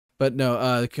But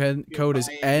no, code is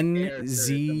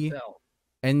NZOAKK.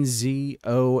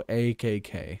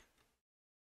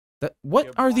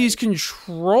 What are these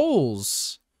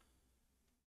controls?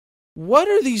 What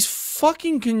are these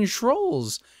fucking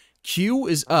controls? Q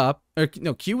is up, or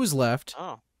no, Q is left.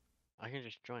 Oh, I can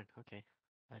just join. Okay.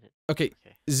 Okay,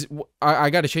 I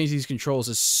got to change these controls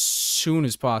as soon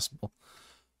as possible.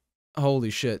 Holy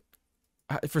shit.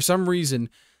 For some reason,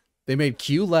 they made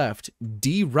Q left,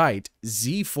 D right,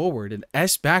 Z forward, and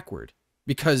S backward.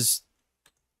 Because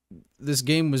this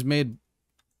game was made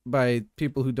by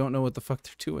people who don't know what the fuck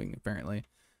they're doing, apparently.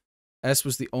 S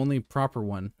was the only proper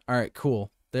one. Alright,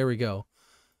 cool. There we go.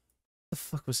 What the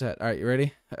fuck was that? Alright, you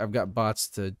ready? I've got bots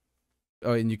to...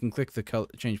 Oh, and you can click the color,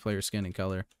 change player skin and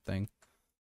color thing.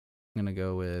 I'm gonna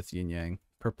go with yin yang.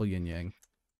 Purple yin yang.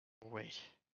 Wait.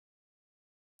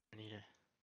 I need to...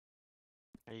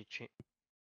 Are you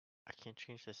I can't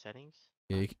change the settings?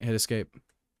 Yeah, you can hit escape.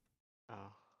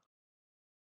 Oh.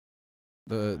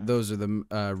 Those are the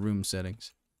room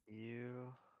settings.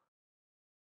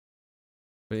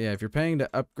 But yeah, if you're paying to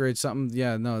upgrade something,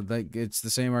 yeah, no, it's the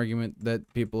same argument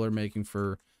that people are making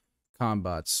for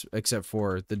combots, except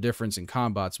for the difference in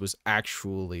combots was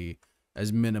actually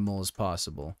as minimal as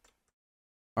possible.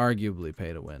 Arguably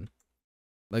pay to win.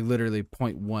 Like literally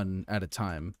 0.1 at a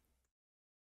time.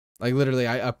 Like literally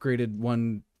I upgraded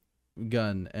one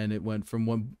gun and it went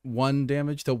from 1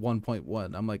 damage to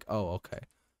 1.1. I'm like, oh, okay.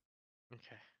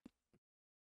 Okay.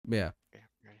 Yeah. Okay,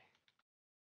 ready.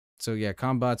 So yeah,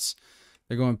 combots,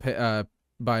 they're going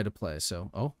buy to play.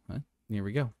 So, oh, here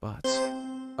we go. Bots.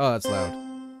 Oh, that's loud.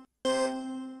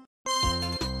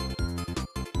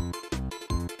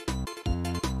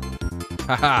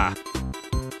 Haha.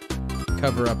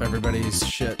 Cover up everybody's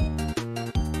shit.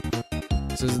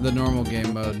 This is the normal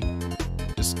game mode.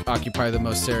 Just occupy the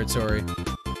most territory.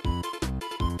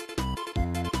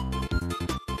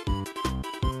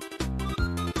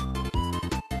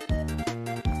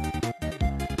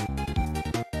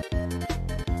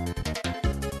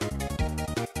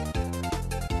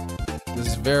 This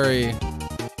is very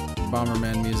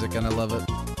Bomberman music and I love it.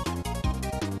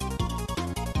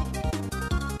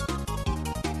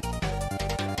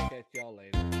 Catch y'all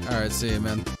later. Alright, see you,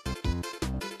 man.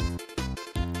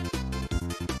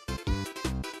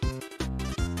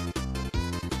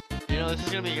 You know, this is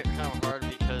gonna be kind of hard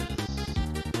because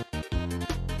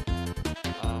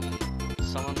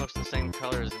someone looks the same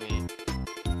color as me.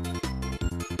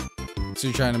 So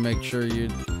you're trying to make sure you're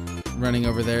running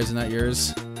over theirs and not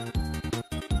yours?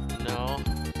 No.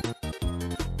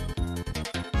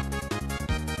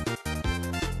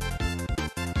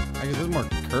 I guess this is more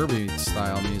Kirby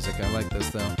style music. I like this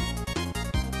though.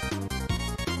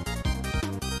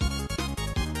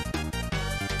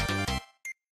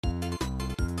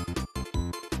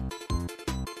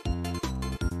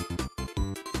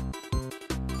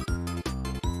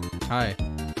 Hi.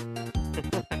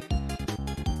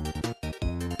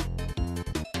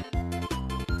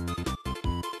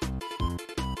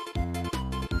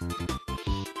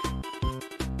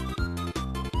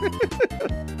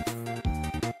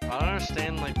 I don't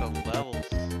understand like the levels.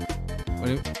 What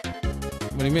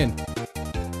do you mean?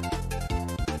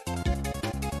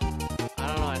 I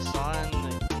don't know, I saw in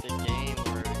the game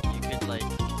where you could like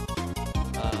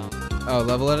Oh,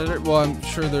 level editor? Well, I'm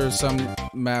sure there's some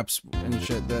maps and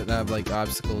shit that have like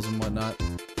obstacles and whatnot.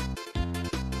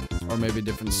 Or maybe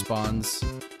different spawns.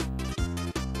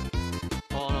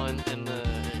 oh no, in the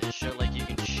it showed like you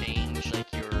can change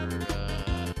like your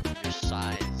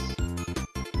size.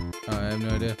 Oh, I have no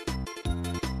idea.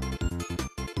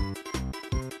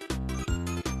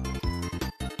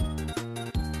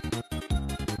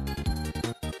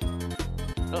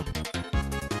 Oh.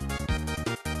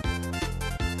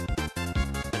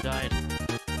 I died.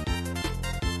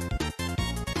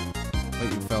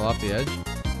 Wait, you fell off the edge?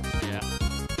 Yeah.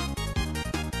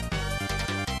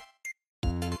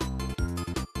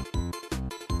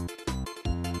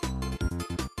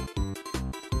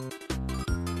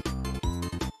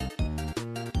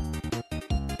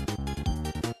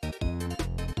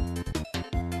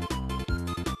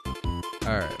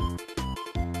 Alright.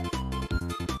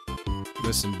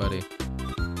 Listen, buddy.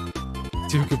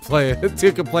 Two could play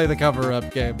the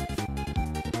cover-up game.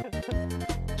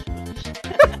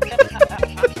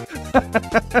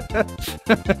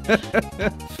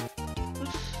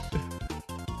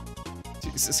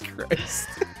 Jesus Christ.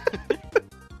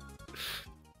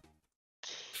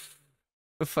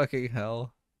 Fucking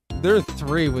hell. There are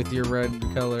 3 with your red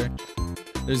color.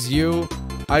 There's you.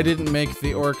 I didn't make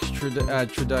the orc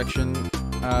traduction,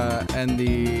 and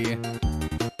the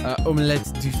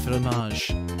omelette du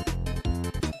fromage.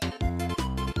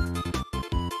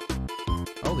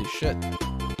 Holy shit.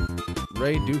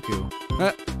 Ray Dooku.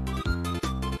 Ah.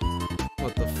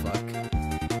 What the fuck?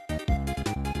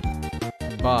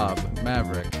 Bob,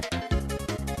 Maverick.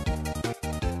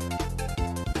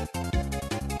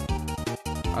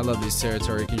 I love these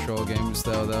territory control games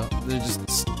though. They're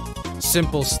just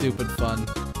simple, stupid fun.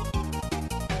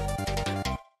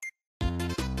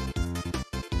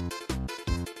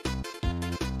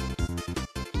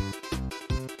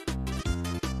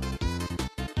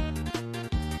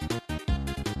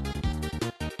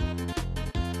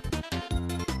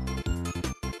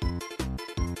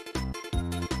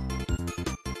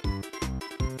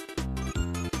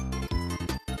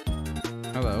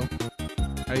 Hello.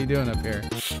 How you doing up here?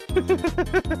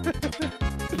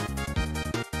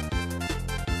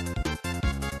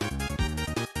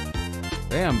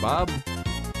 Damn, Bob.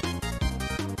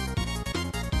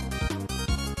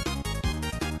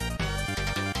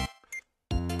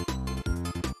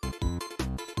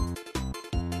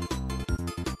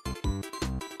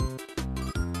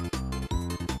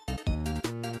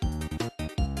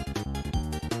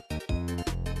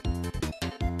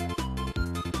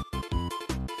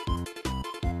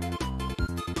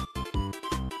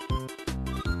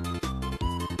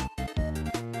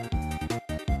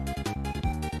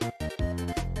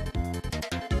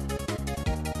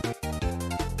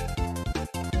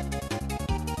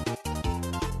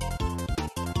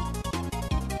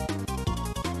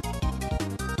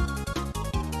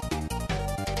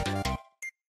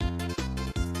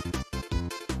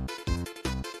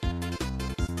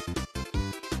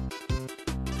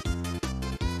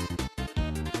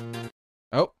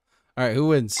 Oh, alright, who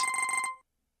wins?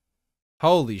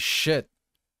 Holy shit.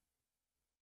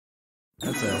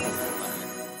 That's a...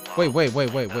 Wait, what?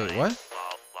 What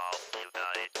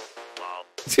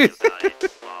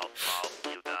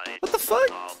the fuck?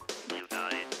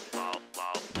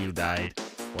 You died.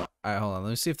 What? Alright, hold on. Let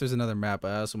me see if there's another map.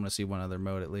 I also want to see one other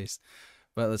mode at least.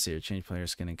 But let's see here. Change player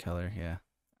skin and color. Yeah.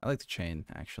 I like the chain,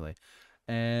 actually.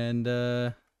 And,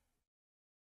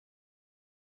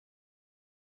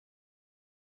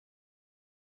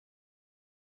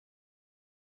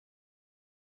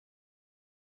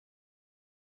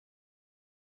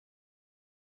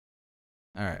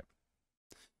 alright.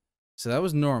 So that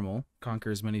was normal. Conquer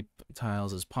as many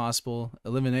tiles as possible.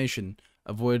 Elimination.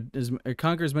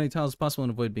 Conquer as many tiles as possible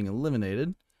and avoid being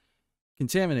eliminated.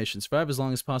 Contamination. Survive as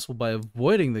long as possible by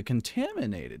avoiding the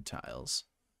contaminated tiles.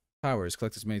 Powers.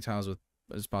 Collect as many tiles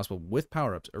as possible with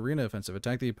power-ups. Arena offensive.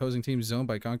 Attack the opposing team's zone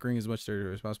by conquering as much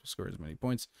territory as possible. Score as many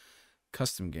points.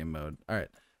 Custom game mode. Alright.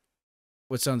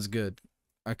 What sounds good?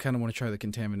 I kind of want to try the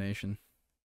contamination.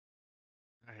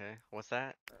 Okay, what's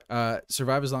that?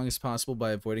 Survive as long as possible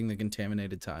by avoiding the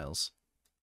contaminated tiles.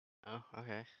 Oh,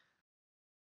 okay.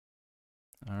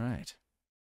 Alright.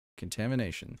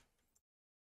 Contamination.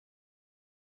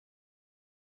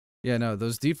 Yeah, no,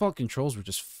 those default controls were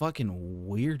just fucking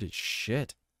weird as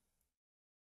shit.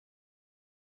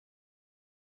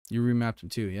 You remapped them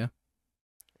too, yeah?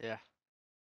 Yeah.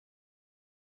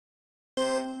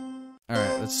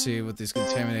 Alright, let's see what these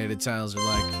contaminated tiles are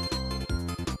like.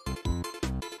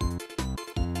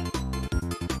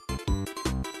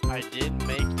 I did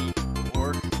make the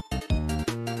orc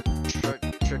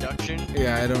introduction.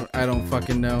 Yeah, I don't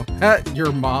fucking know.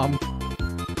 Your mom.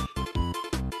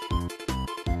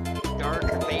 Dark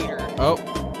Vader. Oh.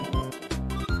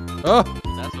 Oh.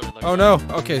 That's what it looks Oh like. no.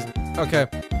 Okay. Okay.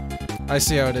 I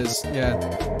see how it is. Yeah.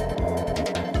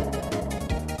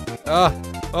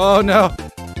 Oh no.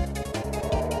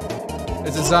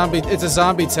 It's a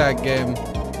zombie tag game.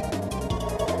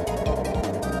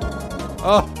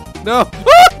 Oh no.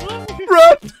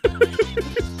 Run!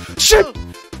 Shit!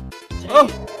 Oh!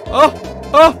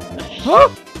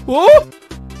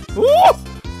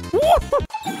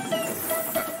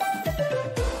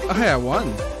 Hey, I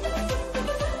won.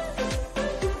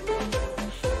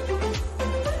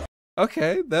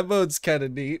 Okay, that mode's kind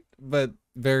of neat, but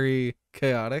very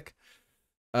chaotic.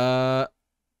 Arena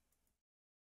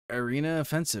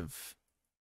offensive.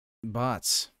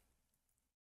 Bots.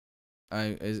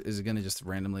 Is it gonna just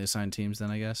randomly assign teams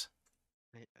then, I guess?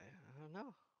 I don't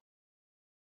know.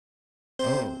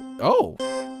 Oh.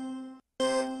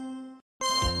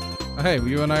 Hey,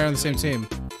 you and I are on the same team.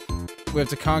 We have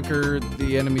to conquer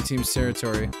the enemy team's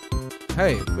territory.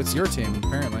 Hey, it's your team,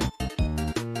 apparently.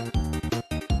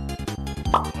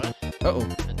 What? Uh-oh.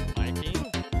 It's my team?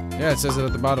 Yeah, it says it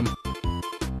at the bottom.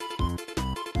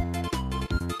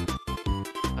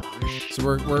 Oh, shit. So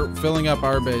we're filling up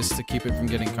our base to keep it from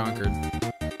getting conquered.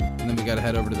 And then we gotta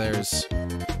head over to theirs.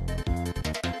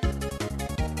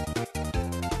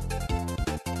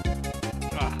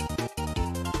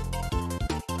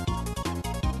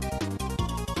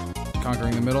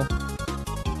 conquering the middle? Oh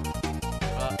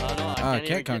no, I I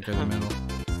can't conquer the middle.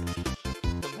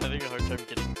 I'm having a hard time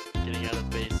getting out of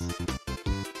base.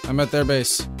 I'm at their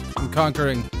base. I'm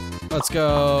conquering. Let's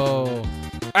go.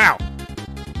 Ow!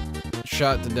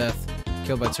 Shot to death.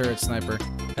 Killed by turret sniper.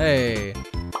 Hey,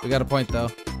 we got a point though.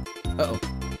 Uh-oh.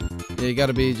 Yeah, you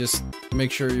gotta be just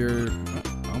make sure you're.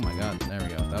 Oh my god, there we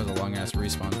go. That was a long ass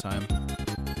respawn time.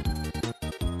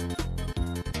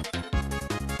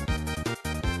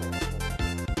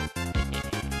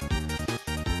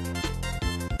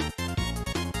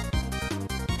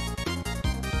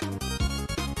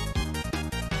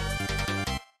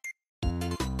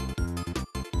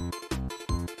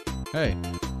 Hey,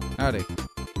 howdy.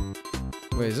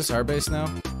 Wait, is this our base now?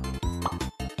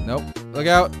 Nope. Look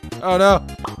out! Oh no!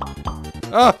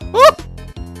 Oh! Oh!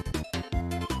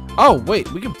 Oh,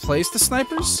 wait, we can place the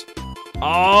snipers?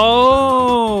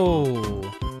 Oh!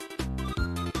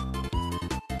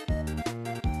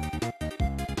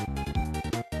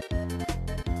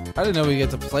 I didn't know we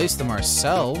get to place them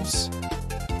ourselves.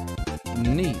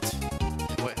 Neat.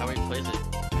 Wait, how do we place it?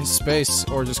 Space,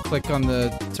 or just click on the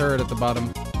turret at the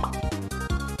bottom.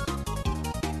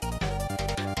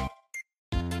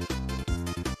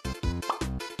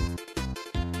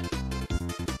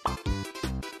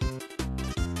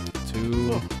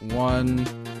 Two, one,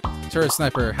 turret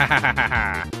sniper. Ha ha ha ha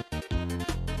ha.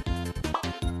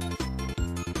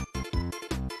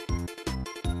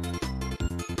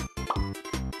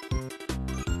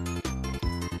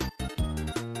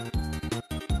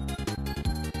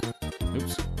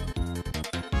 Oops.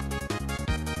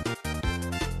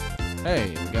 Hey,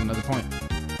 we got another point.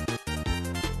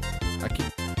 I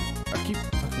keep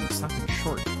fucking stopping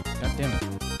short. God damn it.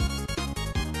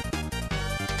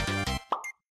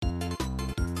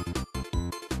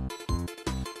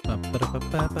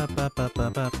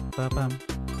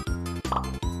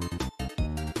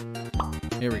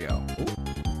 Here we go.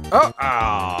 Oh!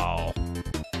 Ow!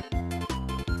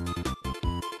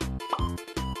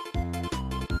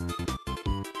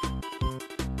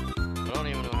 I don't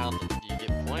even know how you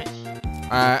get points.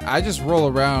 I just roll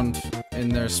around in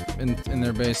their in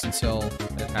their base until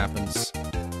it happens.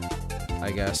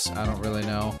 I guess I don't really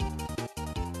know.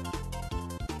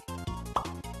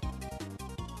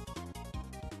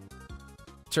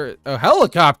 A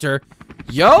helicopter,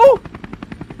 yo!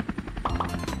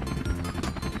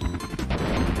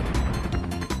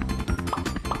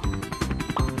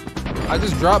 I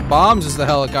just dropped bombs as the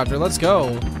helicopter. Let's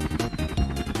go.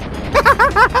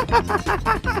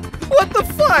 What the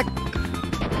fuck?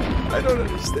 I don't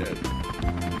understand.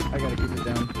 I gotta keep it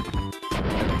down.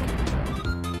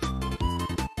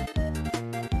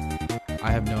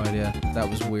 I have no idea. That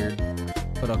was weird.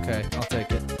 But okay, I'll take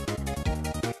it.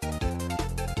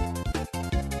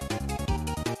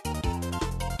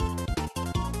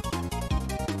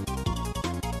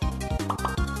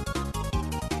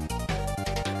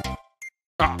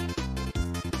 Ah.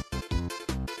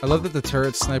 I love that the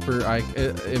turret sniper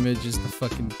image is the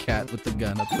fucking cat with the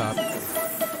gun up top.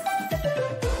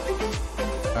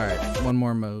 Alright, one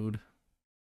more mode.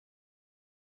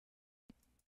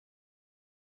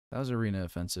 That was arena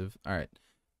offensive. Alright.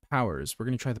 Powers. We're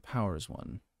gonna try the powers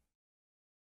one.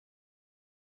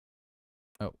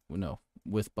 Oh, no.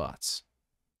 With bots.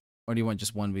 Or do you want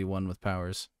just 1v1 with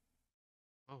powers?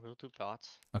 Oh, we'll do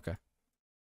bots. Okay.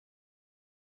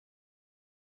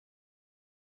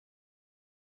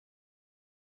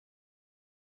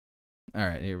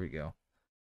 Alright, here we go.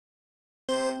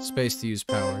 Space to use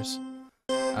powers.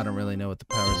 I don't really know what the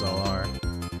powers all are.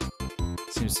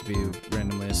 Seems to be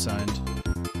randomly assigned.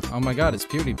 Oh my god, it's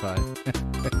PewDiePie.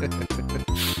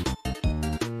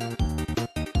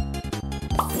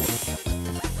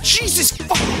 Jesus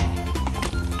fuck!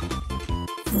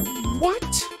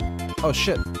 What? Oh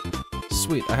shit.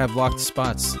 Sweet, I have locked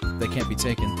spots. They can't be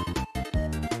taken.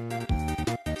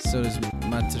 So does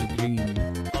Matter Green.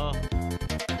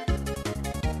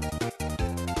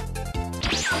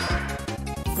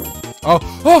 Oh,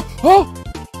 oh, oh!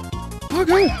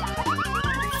 Okay!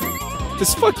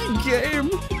 This fucking game!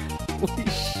 Holy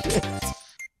shit!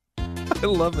 I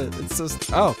love it. It's so.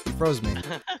 Oh, he froze me.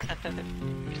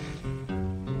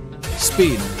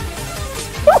 Speed.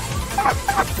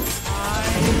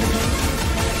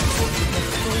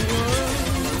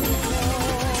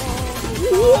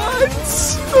 What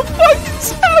the fuck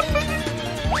is happening?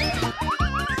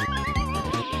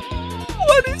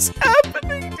 What is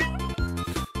happening, dude?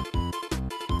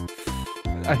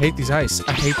 I hate these ice.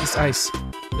 I hate this ice.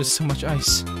 There's so much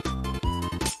ice.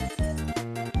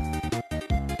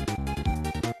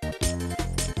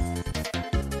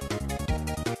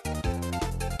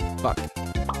 Fuck.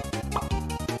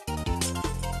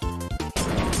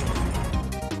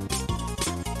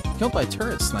 killed by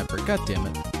turret sniper. God damn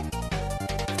it.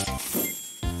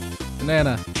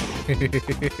 Banana.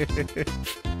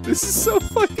 This is so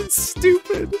fucking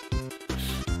stupid.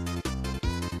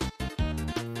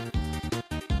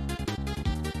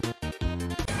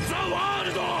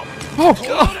 Oh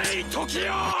god! What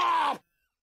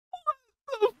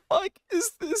the fuck is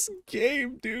this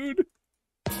game, dude?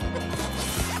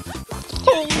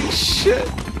 Holy shit!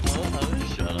 Oh,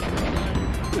 shut up.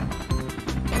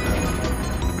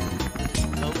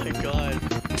 Oh my god.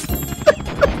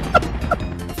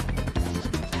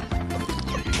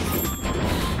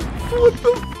 What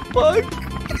the fuck?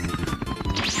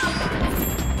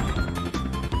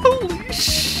 Holy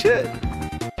shit!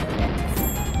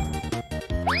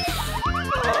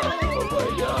 Oh my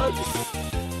god.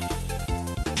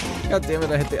 God damn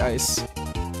it, I hit the ice.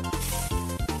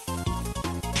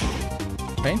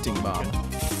 Painting bomb.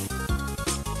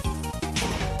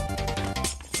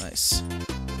 Nice.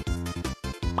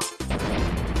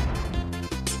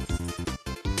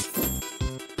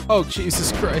 Oh,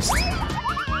 Jesus Christ.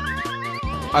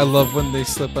 I love when they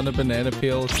slip on a banana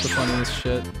peel. It's the funniest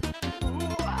shit.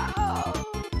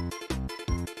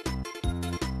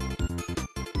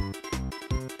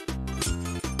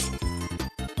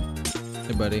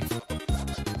 Hey, buddy.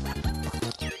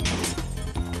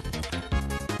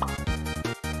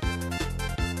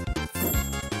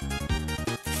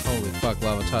 Holy fuck,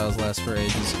 lava tiles last for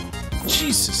ages.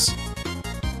 Jesus!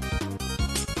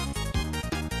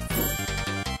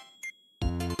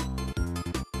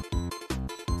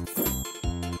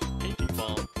 Painting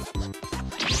bomb.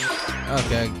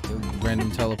 Okay,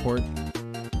 random teleport.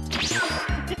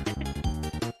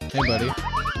 Hey, buddy.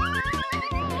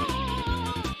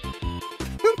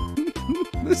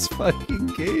 This fucking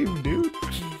game, dude.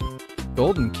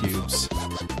 Golden cubes.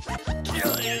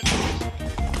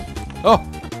 Oh!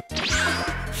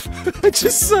 I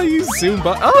just saw you zoom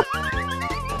by. Oh!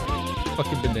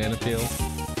 Fucking banana peel.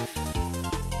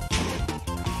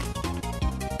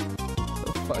 What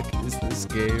the fuck is this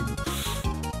game?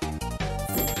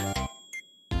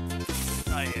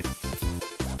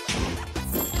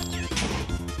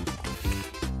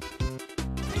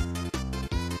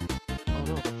 Oh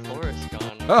no, the floor is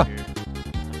gone. Ah. Here.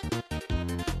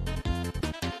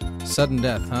 Sudden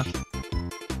death, huh?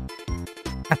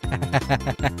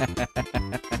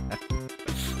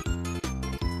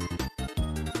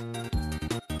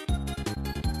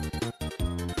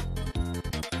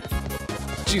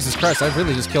 Jesus Christ, I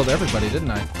really just killed everybody,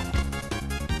 didn't I?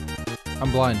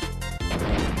 I'm blind.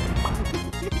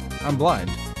 I'm blind.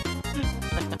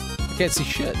 I can't see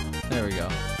shit. There we go.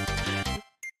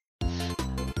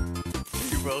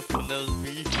 You both knows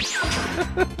me.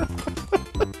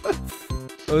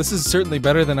 Well, this is certainly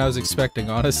better than I was expecting,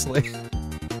 honestly.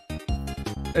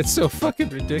 It's so fucking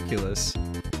ridiculous. Oh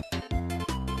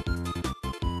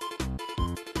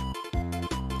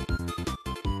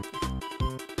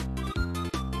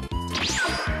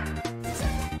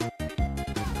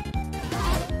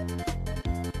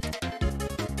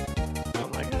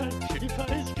my god,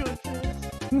 PewDiePie is going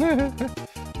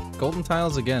fast. Golden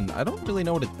tiles again. I don't really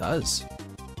know what it does.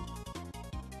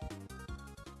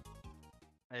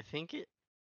 I think it.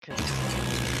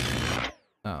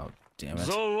 Oh, damn it.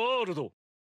 ザ・ワールド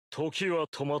時は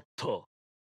止まった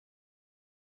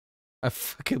I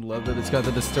fucking love that it's got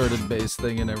the distorted bass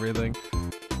thing and everything.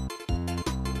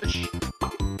 I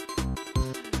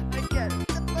get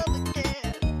it. Another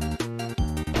can.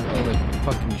 Holy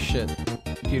fucking shit.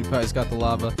 PewDiePie's got the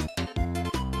lava.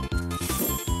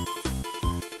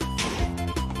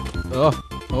 Oh,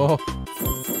 oh.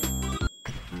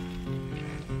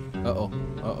 Uh-oh,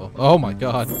 uh-oh. Oh my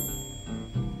god.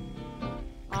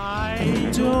 I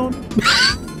Don't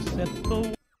set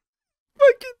the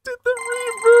fucking did the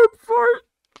reverb part.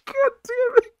 God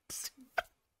damn it.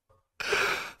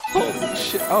 Holy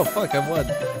shit. Oh fuck, I won.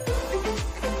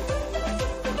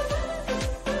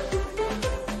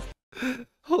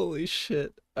 Holy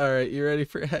shit. Alright, you ready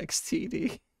for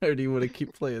XTD? Or do you want to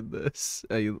keep playing this?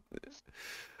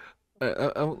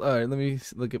 Alright, let me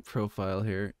look at profile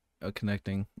here. Oh,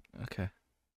 connecting. Okay.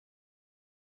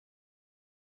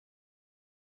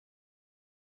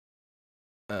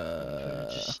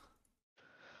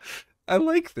 I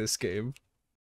like this game.